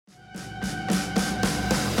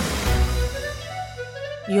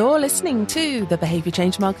You're listening to the Behaviour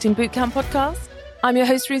Change Marketing Bootcamp podcast. I'm your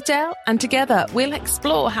host, Ruth Dale, and together we'll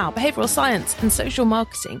explore how behavioural science and social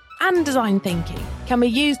marketing and design thinking can be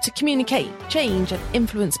used to communicate, change and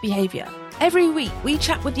influence behaviour. Every week we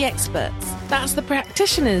chat with the experts, that's the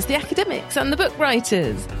practitioners, the academics and the book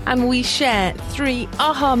writers, and we share 3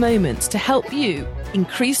 aha moments to help you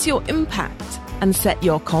increase your impact and set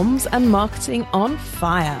your comms and marketing on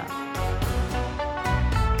fire.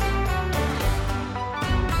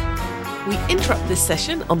 We interrupt this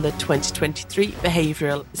session on the 2023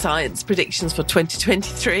 Behavioural Science predictions for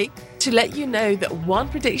 2023 to let you know that one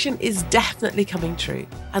prediction is definitely coming true,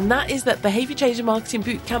 and that is that Behaviour Change and Marketing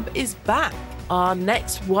Bootcamp is back. Our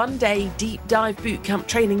next one-day deep dive bootcamp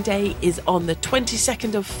training day is on the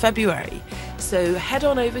 22nd of February. So head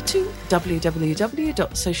on over to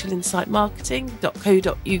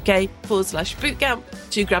www.socialinsightmarketing.co.uk/bootcamp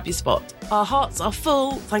to grab your spot. Our hearts are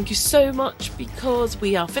full. Thank you so much, because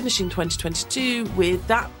we are finishing 2022 with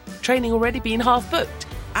that training already being half booked.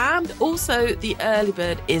 And also the early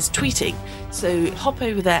bird is tweeting. So hop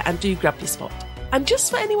over there and do grab your spot. And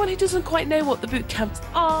just for anyone who doesn't quite know what the boot camps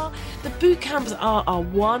are our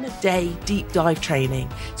one-day deep dive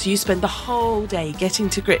training. So you spend the whole day getting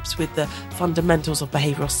to grips with the fundamentals of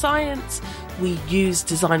behavioural science. We use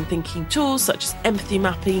design thinking tools such as empathy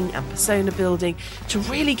mapping and persona building to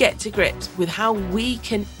really get to grips with how we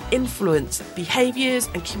can influence behaviours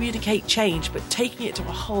and communicate change, but taking it to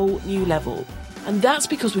a whole new level. And that's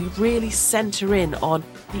because we really centre in on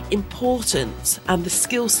the importance and the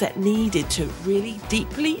skill set needed to really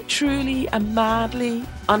deeply, truly and madly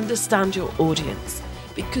understand your audience,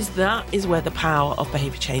 because that is where the power of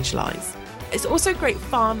behaviour change lies. It's also great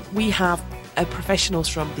fun. We have professionals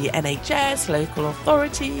from the NHS, local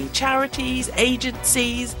authority, charities,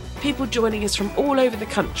 agencies, people joining us from all over the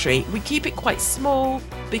country. We keep it quite small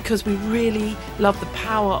because we really love the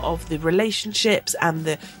power of the relationships and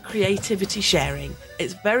the creativity sharing.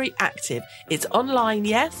 It's very active. It's online,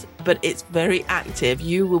 yes, but it's very active.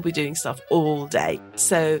 You will be doing stuff all day.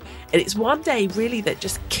 So it's one day really that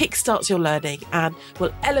just kickstarts your learning and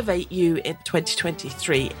will elevate you in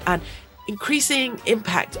 2023. And increasing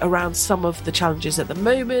impact around some of the challenges at the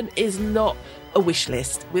moment is not a wish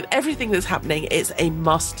list. With everything that's happening, it's a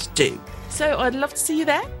must do. So I'd love to see you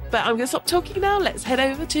there, but I'm going to stop talking now. Let's head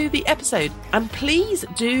over to the episode. And please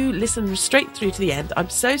do listen straight through to the end. I'm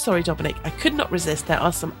so sorry, Dominic. I could not resist. There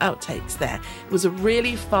are some outtakes there. It was a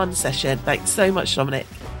really fun session. Thanks so much, Dominic.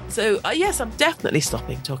 So yes, I'm definitely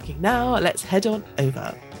stopping talking now. Let's head on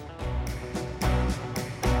over.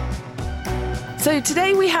 So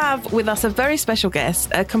today we have with us a very special guest,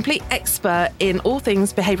 a complete expert in all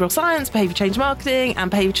things behavioural science, behaviour change marketing and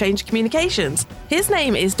behaviour change communications. His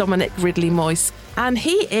name is Dominic Ridley-Moyse, and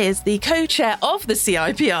he is the co-chair of the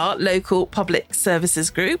CIPR Local Public Services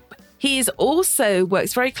Group. He is also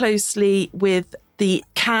works very closely with the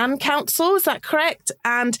CAN Council, is that correct?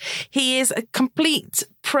 And he is a complete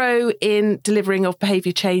pro in delivering of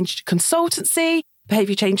behaviour change consultancy,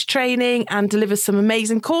 behaviour change training, and delivers some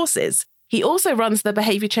amazing courses. He also runs the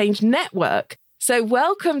Behaviour Change Network. So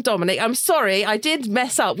welcome, Dominic. I'm sorry, I did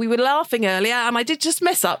mess up. We were laughing earlier and I did just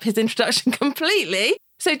mess up his introduction completely.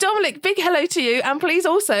 So Dominic, big hello to you. And please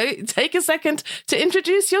also take a second to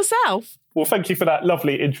introduce yourself. Well, thank you for that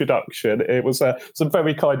lovely introduction. It was some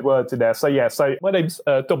very kind words in there. So my name's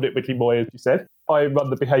Dominic Ridley-Moyse, as you said. I run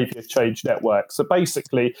the Behaviour Change Network. So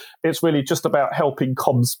basically, it's really just about helping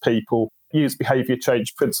comms people use behaviour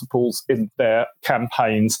change principles in their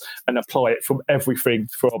campaigns and apply it from everything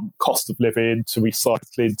from cost of living to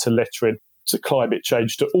recycling to littering to climate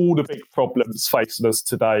change to all the big problems facing us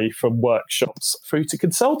today, from workshops through to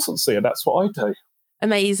consultancy. And that's what I do.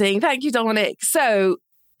 Amazing. Thank you, Dominic. So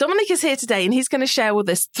Dominic is here today and he's going to share with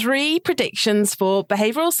us 3 predictions for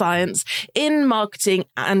behavioural science in marketing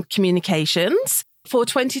and communications for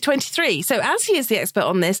 2023. So as he is the expert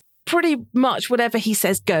on this, pretty much whatever he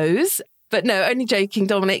says goes. But no, only joking,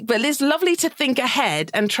 Dominic. But it's lovely to think ahead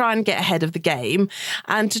and try and get ahead of the game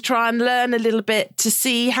and to try and learn a little bit to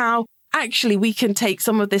see how actually we can take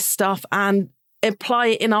some of this stuff and apply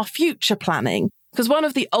it in our future planning. Because one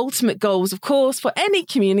of the ultimate goals, of course, for any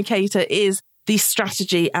communicator is the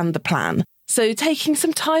strategy and the plan. So taking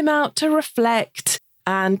some time out to reflect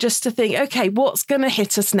and just to think, okay, what's going to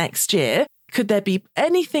hit us next year? Could there be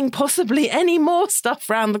anything, possibly any more stuff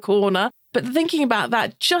around the corner? But thinking about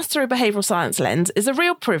that just through a behavioural science lens is a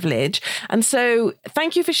real privilege. And so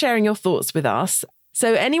thank you for sharing your thoughts with us.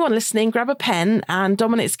 So anyone listening, grab a pen and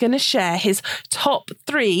Dominic's going to share his top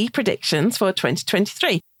 3 predictions for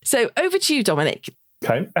 2023. So over to you, Dominic.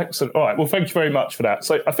 Okay, excellent. All right. Well, thank you very much for that.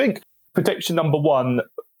 So I think prediction number 1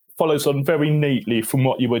 follows on very neatly from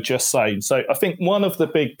what you were just saying. So I think one of the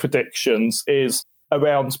big predictions is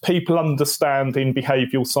around people understanding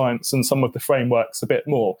behavioural science and some of the frameworks a bit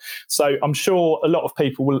more. So I'm sure a lot of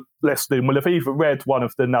people listening will have either read one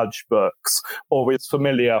of the Nudge books or is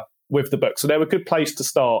familiar with the book. So they're a good place to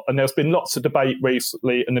start. And there's been lots of debate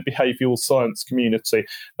recently in the behavioural science community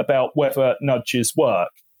about whether nudges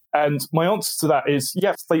work. And my answer to that is,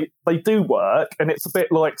 yes, they do work. And it's a bit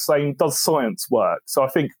like saying, does science work? So I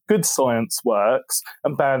think good science works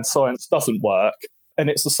and bad science doesn't work. And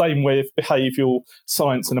it's the same with behavioural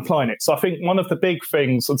science and applying it. So I think one of the big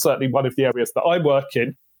things, and certainly one of the areas that I work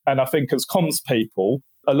in, and I think as comms people,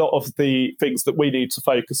 a lot of the things that we need to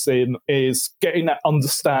focus in is getting that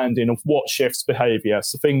understanding of what shifts behaviour.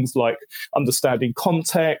 So things like understanding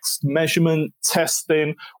context, measurement,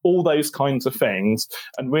 testing, all those kinds of things,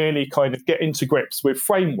 and really kind of getting to grips with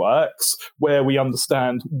frameworks where we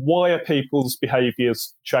understand why are people's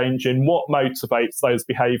behaviours changing, what motivates those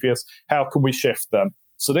behaviours, how can we shift them.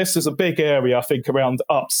 So this is a big area, I think, around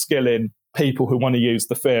upskilling people who want to use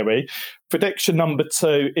the theory. Prediction number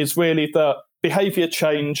 2 is really that behaviour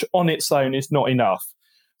change on its own is not enough.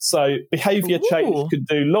 So behaviour change can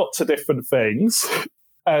do lots of different things.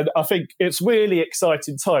 And I think it's really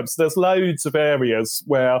exciting times. There's loads of areas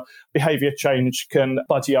where behaviour change can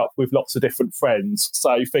buddy up with lots of different friends.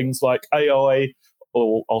 So things like AI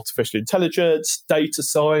or artificial intelligence, data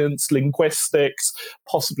science, linguistics,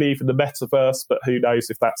 possibly even the metaverse, but who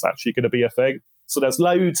knows if that's actually going to be a thing. So there's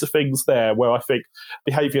loads of things there where I think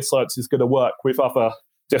behaviour science is going to work with other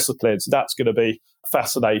disciplines. That's going to be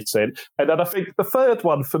fascinating. And then I think the third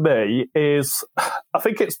one for me is, I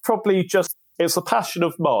think it's probably just, it's a passion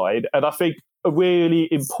of mine, and I think a really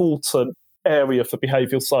important area for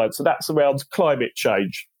behavioural science, and that's around climate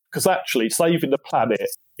change. Because actually saving the planet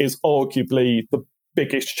is arguably the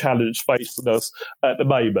biggest challenge facing us at the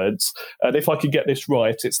moment. And if I can get this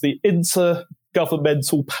right, it's the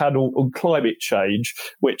Intergovernmental Panel on Climate Change,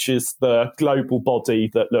 which is the global body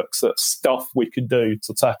that looks at stuff we can do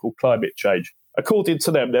to tackle climate change. According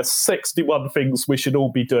to them, there's 61 things we should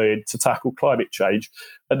all be doing to tackle climate change.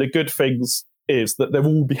 And the good things is that they're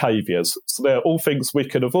all behaviours. So they're all things we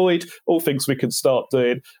can avoid, all things we can start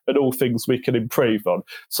doing, and all things we can improve on.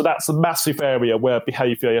 So that's a massive area where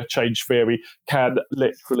behaviour change theory can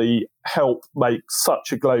literally help make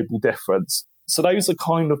such a global difference. So those are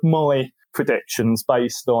kind of my predictions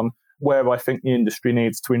based on where I think the industry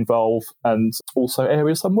needs to involve and also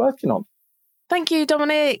areas I'm working on. Thank you,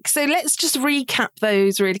 Dominic. So let's just recap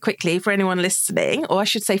those really quickly for anyone listening, or I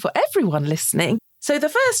should say for everyone listening. So the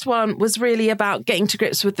first one was really about getting to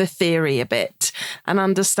grips with the theory a bit and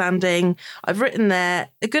understanding, I've written there,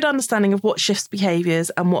 a good understanding of what shifts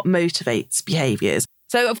behaviours and what motivates behaviours.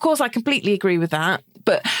 So, of course, I completely agree with that.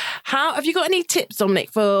 But how have you got any tips,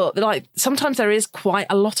 Dominic, for, like, sometimes there is quite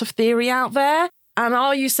a lot of theory out there. And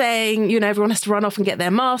are you saying, everyone has to run off and get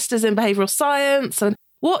their masters in behavioural science? And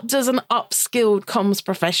what does an upskilled comms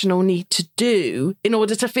professional need to do in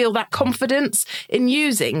order to feel that confidence in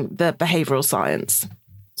using the behavioural science?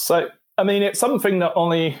 So, I mean, it's something that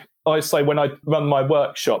I say when I run my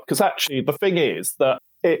workshop, because actually the thing is that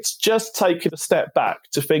it's just taking a step back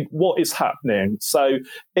to think what is happening. So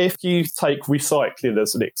if you take recycling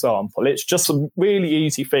as an example, it's just some really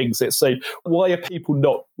easy things. It's saying, why are people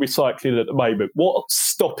not recycling at the moment? What's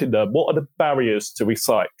stopping them? What are the barriers to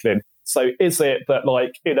recycling? So is it that,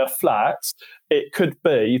 like, in a flat, it could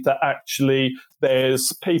be that actually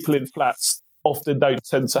there's people in flats often don't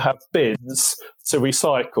tend to have bins to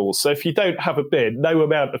recycle. So if you don't have a bin, no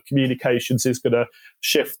amount of communications is going to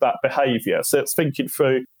shift that behaviour. So it's thinking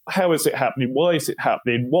through, how is it happening? Why is it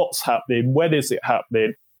happening? What's happening? When is it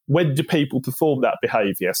happening? When do people perform that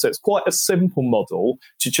behaviour? So it's quite a simple model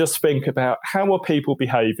to just think about how are people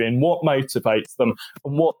behaving, what motivates them,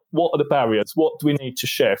 and what are the barriers? What do we need to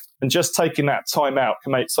shift? And just taking that time out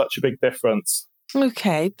can make such a big difference.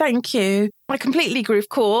 Okay, thank you. I completely agree, of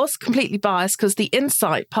course, completely biased because the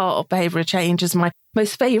insight part of behavioural change is my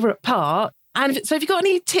most favourite part. And so have you got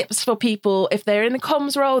any tips for people if they're in the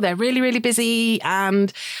comms role, they're really, really busy,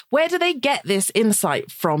 and where do they get this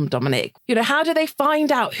insight from, Dominic? How do they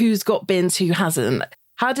find out who's got bins, who hasn't?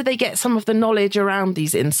 How do they get some of the knowledge around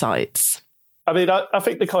these insights? I mean, I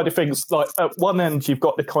think the kind of things, like at one end, you've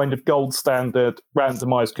got the kind of gold standard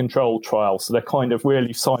randomised control trial. So they're kind of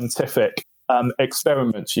really scientific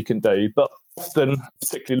experiments you can do. But often,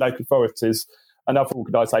 particularly local authorities and other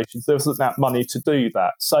organisations, there isn't that money to do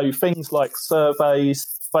that. So things like surveys,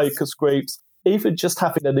 focus groups, even just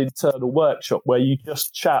having an internal workshop where you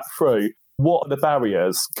just chat through what are the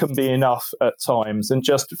barriers can be enough at times, and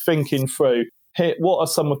just thinking through what are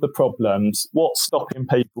some of the problems? What's stopping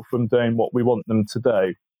people from doing what we want them to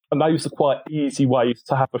do? And those are quite easy ways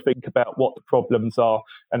to have a think about what the problems are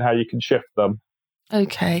and how you can shift them.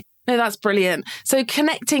 Okay. No, that's brilliant. So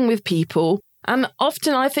connecting with people. And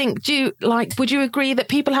often I think, would you agree that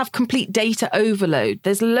people have complete data overload?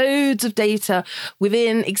 There's loads of data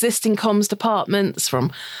within existing comms departments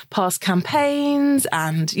from past campaigns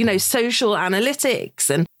and, social analytics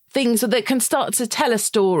and things that can start to tell a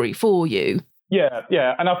story for you. Yeah.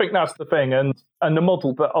 And I think that's the thing. And the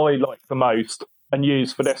model that I like the most and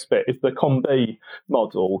use for this bit is the COM-B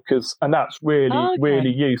model, and that's really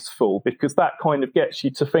useful because that kind of gets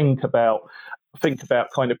you to think about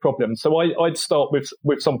kind of problems. So I'd start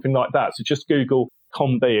with something like that. So just Google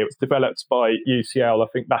COM-B. It was developed by UCL, I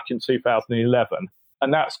think, back in 2011.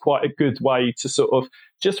 And that's quite a good way to sort of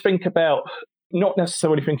just think about, not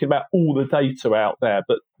necessarily thinking about all the data out there,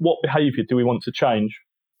 but what behaviour do we want to change?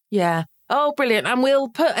 Yeah. Oh, brilliant. And we'll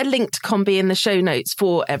put a link to COM-B in the show notes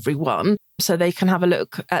for everyone so they can have a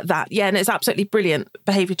look at that. Yeah, and it's absolutely brilliant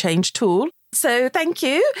behaviour change tool. So thank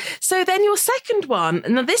you. So then your second one,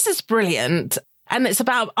 now this is brilliant. And it's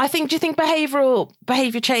about, do you think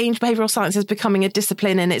behaviour change, behavioural science is becoming a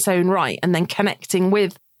discipline in its own right, and then connecting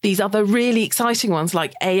with these other really exciting ones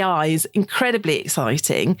like AI is incredibly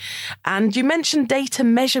exciting. And you mentioned data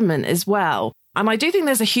measurement as well. And I do think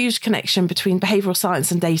there's a huge connection between behavioural science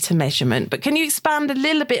and data measurement. But can you expand a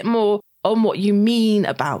little bit more on what you mean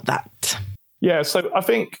about that? Yeah, so I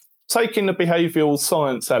think taking the behavioural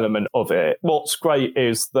science element of it, what's great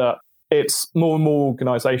is that it's more and more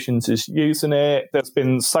organisations is using it. There's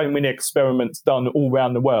been so many experiments done all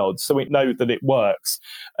around the world, so we know that it works.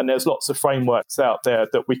 And there's lots of frameworks out there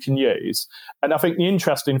that we can use. And I think the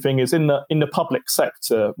interesting thing is in the public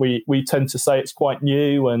sector, we tend to say it's quite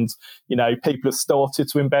new and, people have started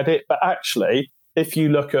to embed it. But actually, if you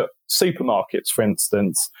look at supermarkets, for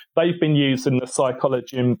instance, they've been using the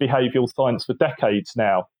psychology and behavioural science for decades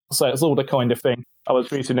now. So it's all the kind of thing. I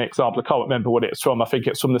was reading an example, I can't remember what it's from. I think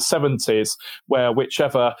it's from the 70s, where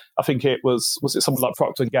I think it was it someone like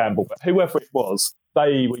Procter & Gamble, but whoever it was,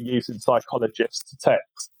 they were using psychologists to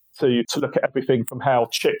look at everything from how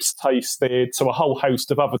chips tasted to a whole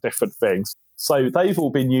host of other different things. So they've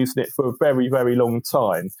all been using it for a very, very long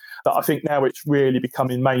time. But I think now it's really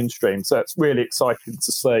becoming mainstream. So it's really exciting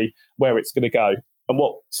to see where it's going to go. And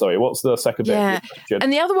what's the second bit? Yeah.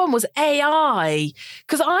 And the other one was AI.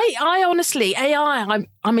 Because I honestly, AI,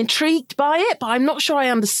 I'm intrigued by it, but I'm not sure I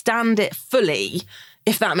understand it fully,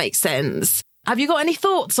 if that makes sense. Have you got any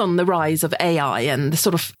thoughts on the rise of AI and the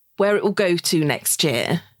sort of where it will go to next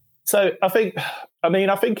year? So I think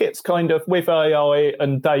it's kind of with AI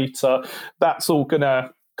and data, that's all going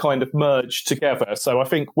to kind of merge together. So I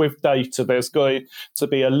think with data, there's going to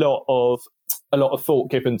be a lot of thought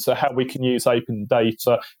given to how we can use open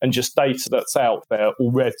data and just data that's out there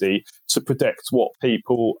already to predict what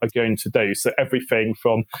people are going to do. So everything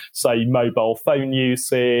from, say, mobile phone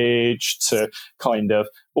usage to kind of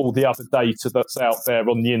all the other data that's out there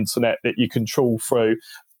on the internet that you can trawl through.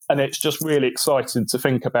 And it's just really exciting to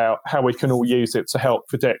think about how we can all use it to help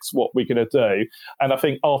predict what we're going to do. And I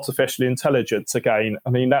think artificial intelligence, again,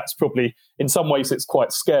 that's probably, in some ways, it's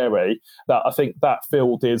quite scary. That I think that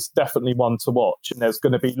field is definitely one to watch. And there's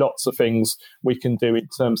going to be lots of things we can do in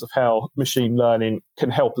terms of how machine learning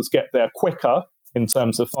can help us get there quicker in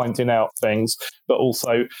terms of finding out things, but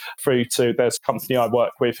also through to, there's a company I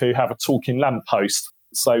work with who have a talking lamppost.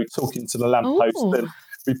 So talking to the lamppost and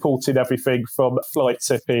reporting everything from flight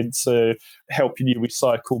tipping to helping you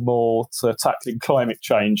recycle more to tackling climate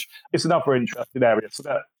change. It's another interesting area. So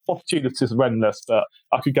that opportunities are endless, but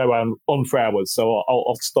I could go on for hours, so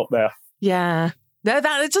I'll stop there. Yeah. No,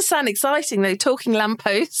 that does sound exciting, though, talking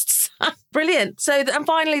lampposts. Brilliant. So, and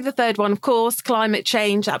finally, the third one, of course, climate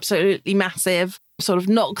change, absolutely massive, sort of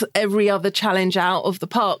knocks every other challenge out of the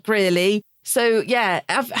park, really. So, yeah,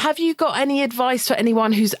 have you got any advice for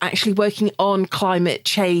anyone who's actually working on climate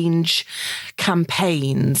change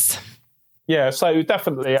campaigns? Yeah, so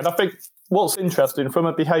definitely. And I think what's interesting from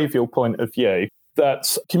a behavioural point of view,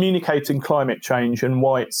 that communicating climate change and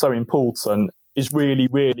why it's so important is really,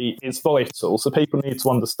 really is vital. So people need to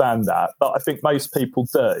understand that. But I think most people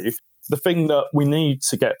do. The thing that we need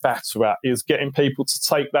to get better at is getting people to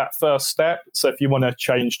take that first step. So if you want to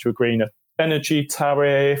change to a greener energy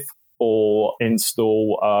tariff, or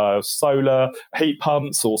install solar heat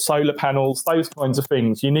pumps or solar panels, those kinds of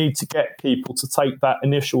things. You need to get people to take that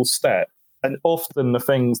initial step. And often the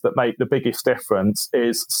things that make the biggest difference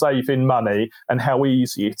is saving money and how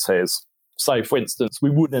easy it is. So, for instance, we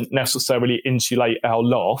wouldn't necessarily insulate our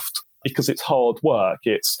loft because it's hard work.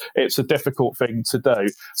 It's a difficult thing to do.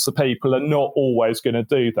 So people are not always going to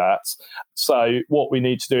do that. So what we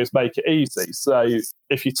need to do is make it easy. So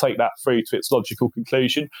if you take that through to its logical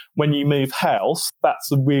conclusion, when you move house,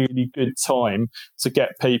 that's a really good time to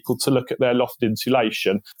get people to look at their loft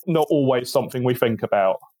insulation. Not always something we think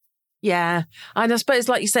about. Yeah. And I suppose,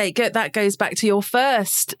 like you say, that goes back to your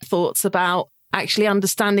first thoughts about actually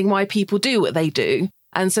understanding why people do what they do.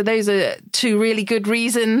 And so those are two really good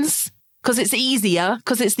reasons, because it's easier,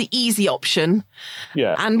 because it's the easy option.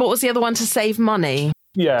 Yeah. And what was the other one? To save money.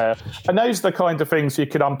 Yeah. And those are the kind of things you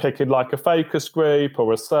can unpick in like a focus group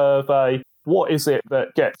or a survey. What is it that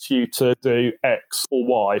gets you to do X or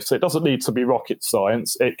Y? So it doesn't need to be rocket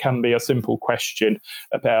science. It can be a simple question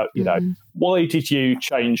about, why did you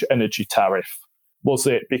change energy tariff? Was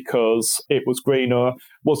it because it was greener?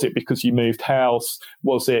 Was it because you moved house?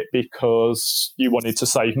 Was it because you wanted to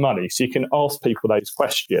save money? So you can ask people those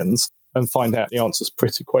questions and find out the answers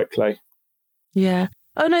pretty quickly. Yeah.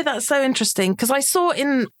 Oh, no, that's so interesting. Because I saw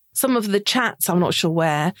in some of the chats, I'm not sure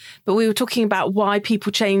where, but we were talking about why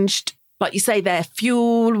people changed, like you say, their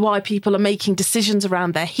fuel, why people are making decisions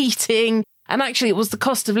around their heating. And actually, it was the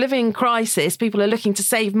cost of living crisis. People are looking to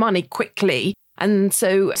save money quickly. And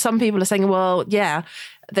so some people are saying, well, yeah,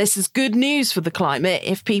 this is good news for the climate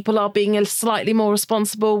if people are being slightly more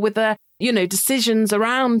responsible with their, decisions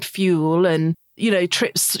around fuel and,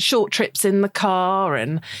 short trips in the car.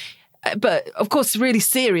 But of course, really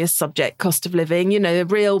serious subject, cost of living, the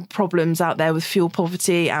real problems out there with fuel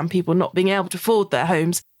poverty and people not being able to afford their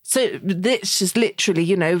homes. So this is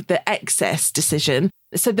literally, the excess decision.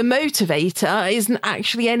 So the motivator isn't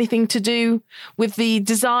actually anything to do with the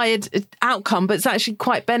desired outcome, but it's actually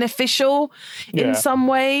quite beneficial in some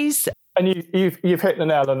ways. And you've hit the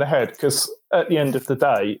nail on the head, because at the end of the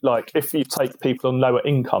day, like if you take people on lower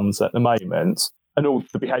incomes at the moment, and all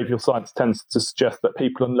the behavioural science tends to suggest that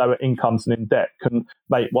people on lower incomes and in debt can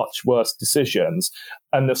make much worse decisions.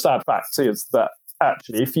 And the sad fact is that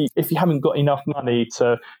actually, if you haven't got enough money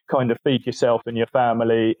to kind of feed yourself and your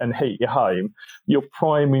family and heat your home, your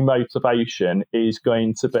primary motivation is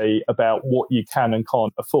going to be about what you can and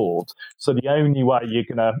can't afford. So the only way you're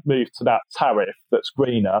going to move to that tariff that's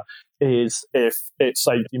greener is if it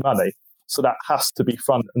saves you money. So that has to be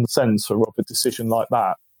front and centre of a decision like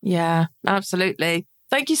that. Yeah, absolutely.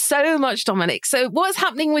 Thank you so much, Dominic. So what's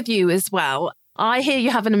happening with you as well? I hear you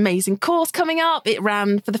have an amazing course coming up. It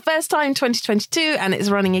ran for the first time in 2022 and it's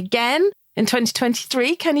running again in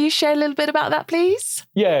 2023. Can you share a little bit about that, please?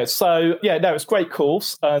 Yeah, it's a great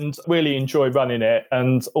course and really enjoy running it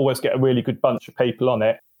and always get a really good bunch of people on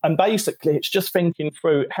it. And basically, it's just thinking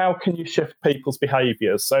through how can you shift people's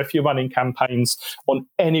behaviours. So if you're running campaigns on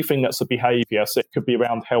anything that's a behaviour, so it could be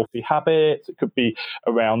around healthy habits, it could be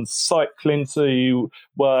around cycling to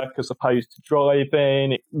work as opposed to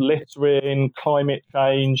driving, littering, climate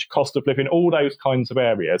change, cost of living, all those kinds of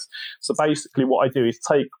areas. So basically what I do is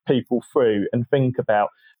take people through and think about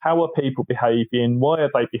how are people behaving? Why are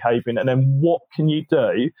they behaving? And then what can you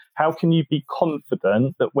do? How can you be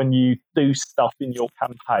confident that when you do stuff in your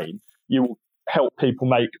campaign, you will help people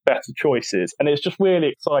make better choices? And it's just really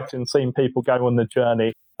exciting seeing people go on the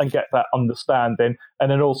journey and get that understanding. And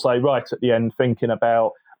then also right at the end, thinking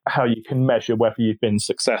about how you can measure whether you've been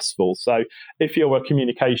successful. So if you're a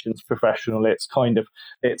communications professional,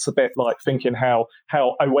 it's a bit like thinking how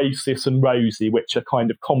Oasis and Rosie, which are kind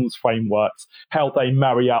of comms frameworks, how they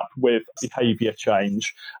marry up with behaviour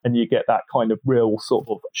change, and you get that kind of real sort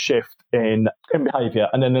of shift in behaviour.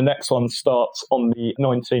 And then the next one starts on the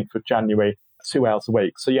 19th of January, 2 hours a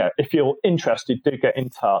week. So yeah, if you're interested, do get in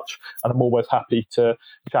touch, and I'm always happy to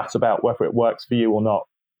chat about whether it works for you or not.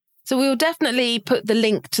 So we will definitely put the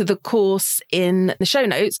link to the course in the show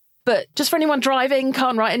notes. But just for anyone driving,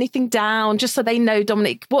 can't write anything down, just so they know,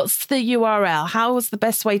 Dominic, what's the URL? How is the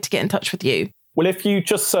best way to get in touch with you? Well, if you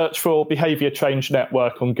just search for Behaviour Change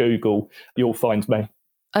Network on Google, you'll find me.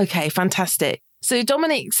 Okay, fantastic. So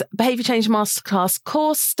Dominic's Behaviour Change Masterclass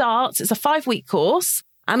course starts. It's a 5-week course.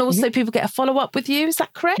 And also people get a follow-up with you. Is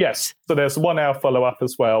that correct? Yes. So there's a 1-hour follow-up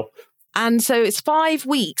as well. And so it's 5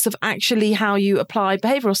 weeks of actually how you apply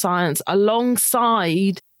behavioural science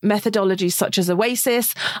alongside methodologies such as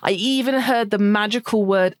Oasis. I even heard the magical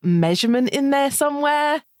word measurement in there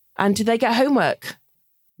somewhere. And do they get homework?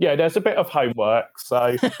 Yeah, there's a bit of homework.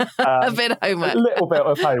 So a bit of homework. A little bit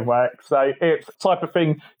of homework. So it's the type of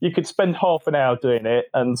thing you could spend half an hour doing it,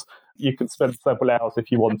 and you can spend several hours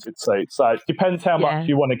if you wanted to. So it depends how much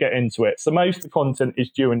you want to get into it. So most of the content is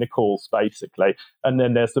during the course, basically, and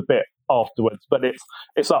then there's a bit afterwards. But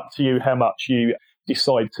it's up to you how much you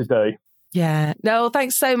decide to do. Yeah. No,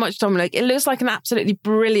 thanks so much, Dominic. It looks like an absolutely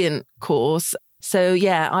brilliant course. So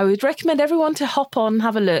yeah, I would recommend everyone to hop on,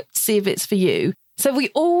 have a look, see if it's for you. So we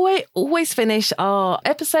always finish our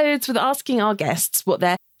episodes with asking our guests what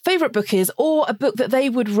their favourite book is, or a book that they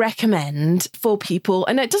would recommend for people.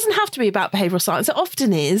 And it doesn't have to be about behavioural science. It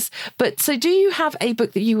often is. But so do you have a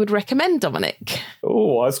book that you would recommend, Dominic?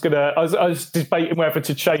 Oh, I was debating whether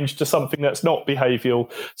to change to something that's not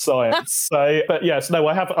behavioural science. But yes, no,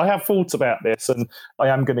 I have thought about this, and I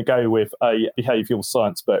am going to go with a behavioural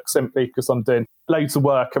science book simply because I'm doing loads of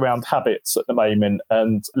work around habits at the moment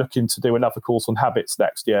and looking to do another course on habits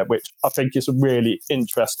next year, which I think is a really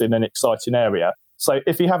interesting and exciting area. So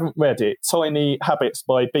if you haven't read it, Tiny Habits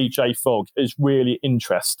by BJ Fogg is really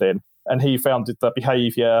interesting. And he founded the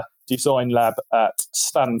Behaviour Design Lab at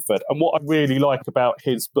Stanford. And what I really like about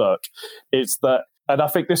his book is that, and I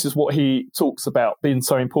think this is what he talks about being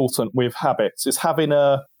so important with habits, is having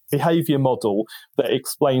a behaviour model that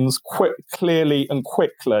explains clearly and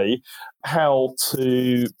quickly how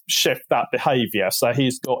to shift that behaviour. So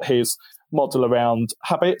he's got his model around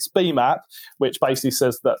habits, BMAP, which basically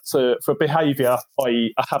says that for behaviour,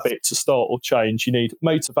 i.e. a habit to start or change, you need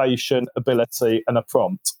motivation, ability and a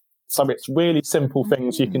prompt. So it's really simple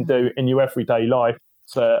things you can do in your everyday life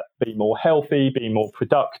to be more healthy, be more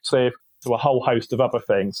productive, to a whole host of other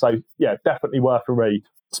things. So yeah, definitely worth a read,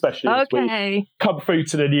 especially as we come through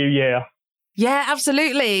to the new year. Yeah,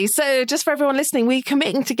 absolutely. So just for everyone listening, we're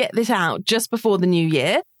committing to get this out just before the new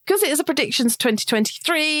year, because it is a Predictions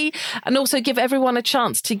 2023, and also give everyone a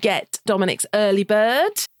chance to get Dominic's early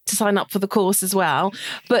bird to sign up for the course as well.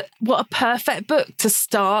 But what a perfect book to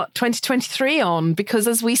start 2023 on, because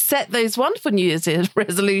as we set those wonderful New Year's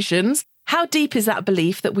resolutions, how deep is that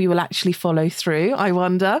belief that we will actually follow through, I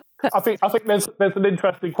wonder? I think there's an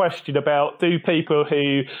interesting question about, do people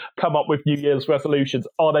who come up with New Year's resolutions,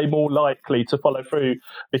 are they more likely to follow through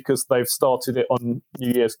because they've started it on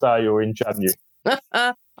New Year's Day or in January?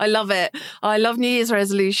 I love it. I love New Year's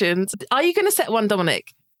resolutions. Are you going to set one,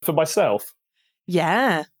 Dominic? For myself?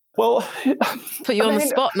 Yeah. Well, put you on the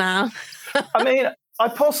spot now. I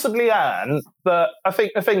possibly am, but I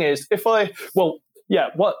think the thing is, I'm going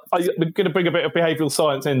to bring a bit of behavioural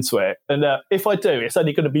science into it. And if I do, it's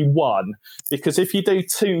only going to be one, because if you do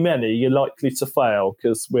too many, you're likely to fail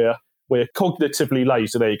because we're cognitively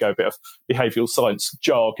lazy. There you go, a bit of behavioural science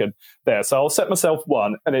jargon there. So I'll set myself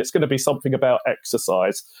one, and it's going to be something about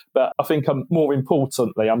exercise. But I think more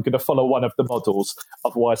importantly, I'm going to follow one of the models.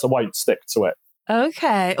 Otherwise, I won't stick to it.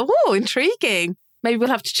 Okay. Oh, intriguing. Maybe we'll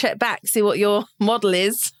have to check back, see what your model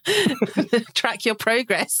is, track your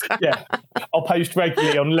progress. Yeah, I'll post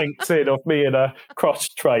regularly on LinkedIn of me and a cross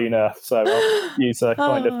trainer. So I'll use a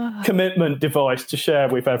kind of commitment device to share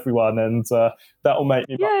with everyone, and that will make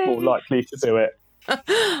me much more likely to do it.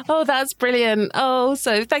 Oh, that's brilliant. Oh,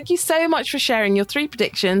 so thank you so much for sharing your 3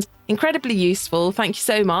 predictions. Incredibly useful. Thank you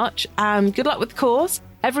so much. Good luck with the course.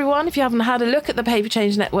 Everyone, if you haven't had a look at the Behaviour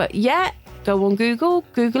Change Network yet, go on Google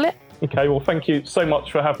it. Okay, well, thank you so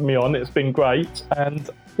much for having me on. It's been great. And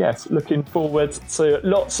yes, looking forward to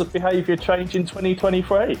lots of behaviour change in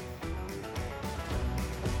 2023.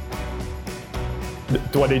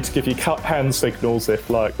 Do I need to give you hand signals if,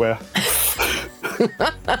 like, we're... Do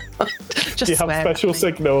you have special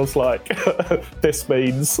signals like, this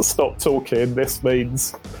means stop talking, this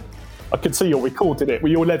means... I can see you're recording it.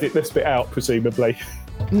 Well, you'll edit this bit out, presumably.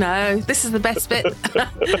 No, this is the best bit.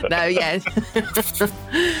 No, yeah.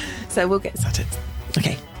 So we'll get started.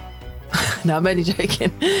 Okay. No, I'm only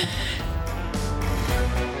joking.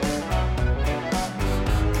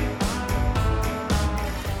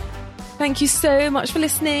 Thank you so much for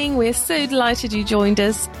listening. We're so delighted you joined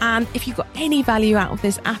us. And if you got any value out of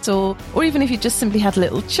this at all, or even if you just simply had a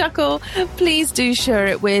little chuckle, please do share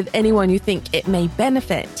it with anyone you think it may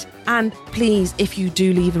benefit. And please, if you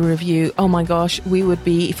do leave a review, oh my gosh, we would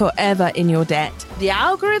be forever in your debt. The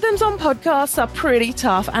algorithms on podcasts are pretty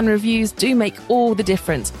tough, and reviews do make all the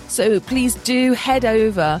difference. So please do head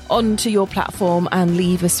over onto your platform and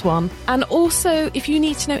leave us one. And also, if you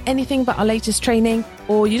need to know anything about our latest training,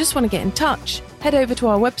 or you just want to get in touch, head over to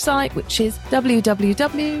our website, which is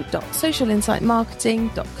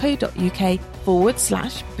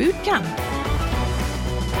www.socialinsightmarketing.co.uk/bootcamp.